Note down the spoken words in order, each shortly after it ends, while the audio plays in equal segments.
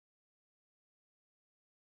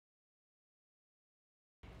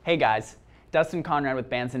Hey guys, Dustin Conrad with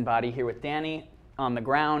Bands and Body here with Danny on the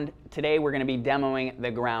ground. Today we're going to be demoing the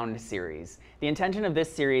ground series. The intention of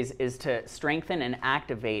this series is to strengthen and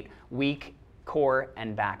activate weak core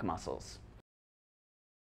and back muscles.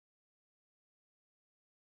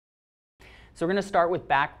 So we're going to start with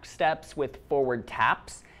back steps with forward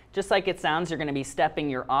taps. Just like it sounds, you're going to be stepping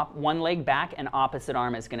your one leg back and opposite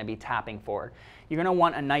arm is going to be tapping forward. You're going to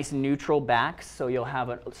want a nice neutral back, so you'll have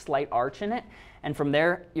a slight arch in it. And from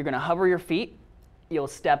there, you're going to hover your feet. You'll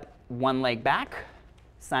step one leg back.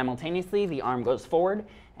 Simultaneously, the arm goes forward,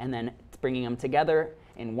 and then it's bringing them together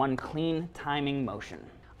in one clean timing motion.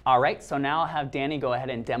 All right, so now I'll have Danny go ahead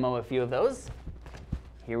and demo a few of those.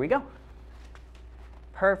 Here we go.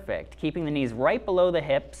 Perfect. Keeping the knees right below the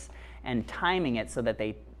hips and timing it so that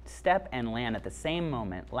they step and land at the same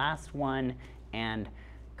moment. Last one and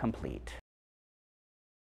complete.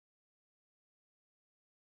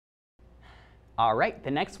 All right, the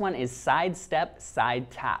next one is side step, side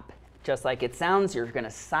tap. Just like it sounds, you're going to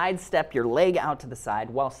sidestep your leg out to the side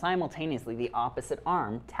while simultaneously the opposite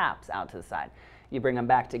arm taps out to the side. You bring them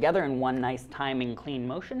back together in one nice timing clean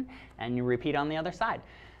motion and you repeat on the other side.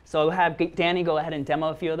 So I'll have Danny go ahead and demo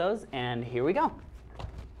a few of those, and here we go.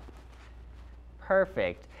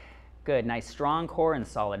 Perfect. Good, nice strong core and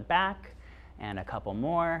solid back, and a couple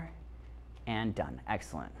more, and done.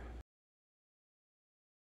 Excellent.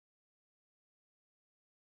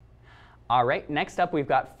 All right, next up we've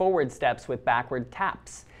got forward steps with backward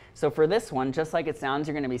taps. So for this one, just like it sounds,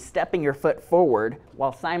 you're going to be stepping your foot forward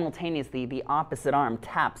while simultaneously the opposite arm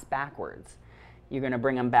taps backwards. You're going to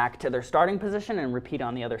bring them back to their starting position and repeat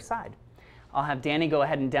on the other side. I'll have Danny go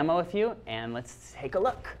ahead and demo a few, and let's take a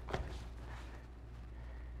look.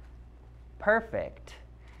 Perfect.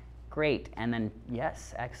 Great. And then,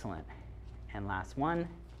 yes, excellent. And last one,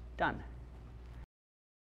 done.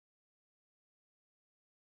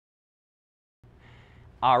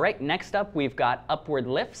 All right, next up we've got upward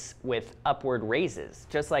lifts with upward raises.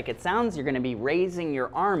 Just like it sounds, you're going to be raising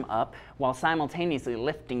your arm up while simultaneously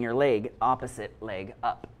lifting your leg, opposite leg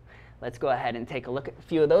up. Let's go ahead and take a look at a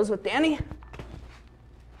few of those with Danny.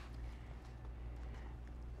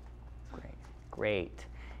 Great, great.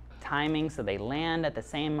 Timing so they land at the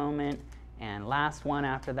same moment, and last one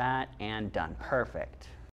after that, and done. Perfect.